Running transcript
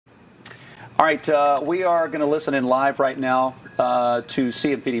All right, we are going to listen in live right now to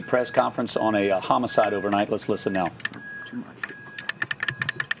CMPD press conference on a homicide overnight. Let's listen now. Too much.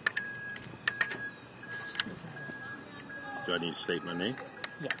 Do I need to state my name?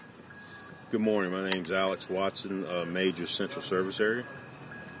 Yes. Good morning. My name's Alex Watson, Major Central Service Area.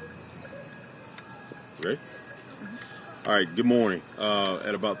 Ready? All right, good morning.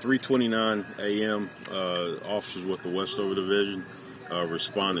 At about 3:29 a.m., officers with the Westover Division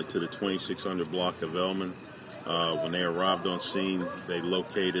responded to the 2600 block of Elmin. When they arrived on scene, they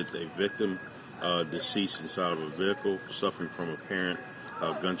located a victim deceased inside of a vehicle, suffering from apparent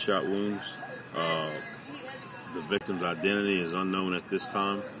gunshot wounds. The victim's identity is unknown at this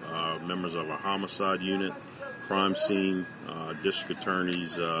time. Members of our homicide unit, crime scene, district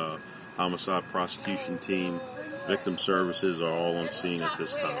attorney's homicide prosecution team, victim services are all on scene at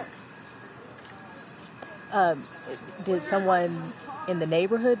this time. Did someone in the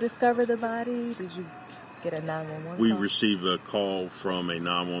neighborhood discover the body? Did you get a 911 We call? received a call from a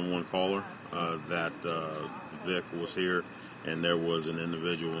 911 caller that the vehicle was here and there was an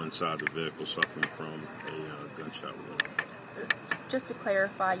individual inside the vehicle suffering from a gunshot wound. Just to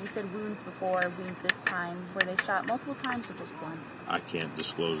clarify, you said wounds before, wounds this time. Were they shot multiple times or just once? I can't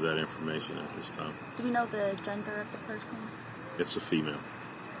disclose that information at this time. Do we know the gender of the person? It's a female.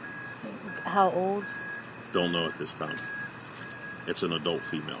 How old? Don't know at this time. It's an adult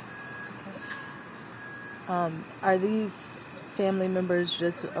female. Okay. Are these family members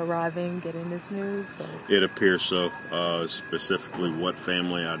just arriving, getting this news? Or? It appears so. Specifically what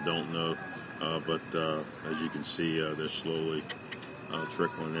family, I don't know. But as you can see, they're slowly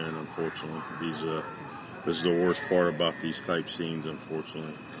trickling in, unfortunately. This is the worst part about these type scenes,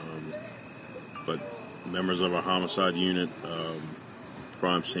 unfortunately. But members of our homicide unit,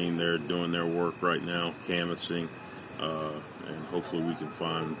 crime scene, they're doing their work right now, canvassing, and hopefully we can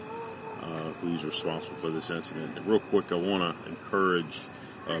find who's responsible for this incident. Real quick, I want to encourage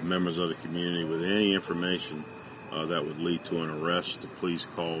members of the community with any information that would lead to an arrest to please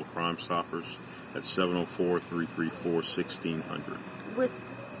call Crime Stoppers at 704-334-1600. With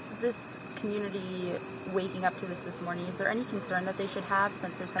this community waking up to this morning, is there any concern that they should have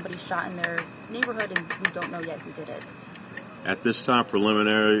since there's somebody shot in their neighborhood and we don't know yet who did it? At this time,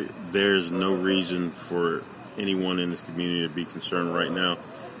 preliminary, there's no reason for anyone in the community to be concerned right now.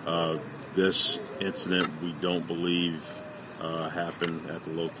 This incident, we don't believe happened at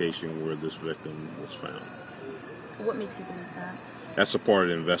the location where this victim was found. What makes you believe that? That's a part of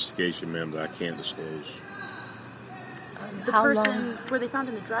the investigation, ma'am, that I can't disclose. The person, were they found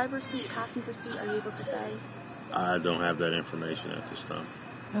in the driver's seat, passenger seat, are you able to say? I don't have that information at this time.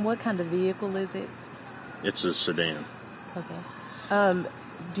 And what kind of vehicle is it? It's a sedan. Okay.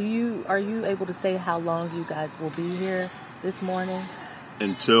 Are you able to say how long you guys will be here this morning?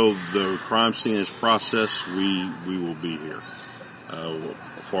 Until the crime scene is processed, we will be here.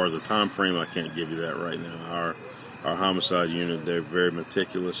 As far as the time frame, I can't give you that right now. Our homicide unit, they're very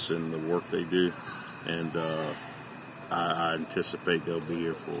meticulous in the work they do, and I anticipate they'll be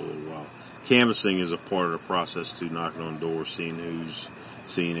here for a little while. Canvassing is a part of the process too, knocking on doors, seeing who's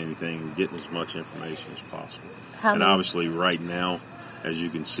seeing anything, getting as much information as possible. And obviously right now, as you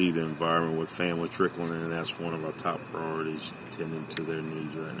can see, the environment with family trickling in, that's one of our top priorities, tending to their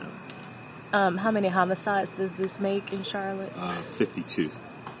needs right now. How many homicides does this make in Charlotte? 52.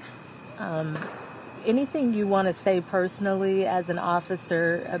 Anything you want to say personally as an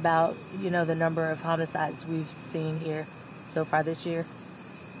officer about, the number of homicides we've seen here so far this year?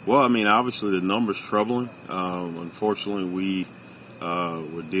 Well, I mean, obviously the number's troubling. Unfortunately, we're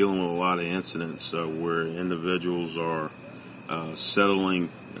dealing with a lot of incidents where individuals are settling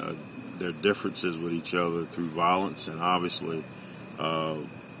their differences with each other through violence, and obviously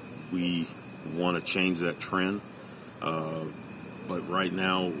we want to change that trend. But right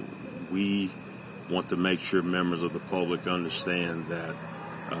now, we want to make sure members of the public understand that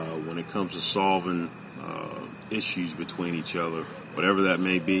when it comes to solving issues between each other, whatever that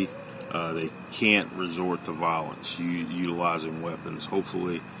may be, they can't resort to violence, utilizing weapons.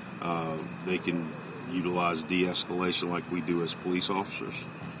 Hopefully, they can utilize de-escalation like we do as police officers.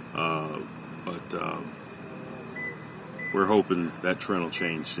 But we're hoping that trend will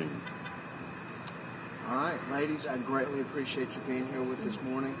change soon. All right, ladies, I greatly appreciate you being here with us this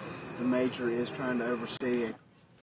morning. The Major is trying to oversee a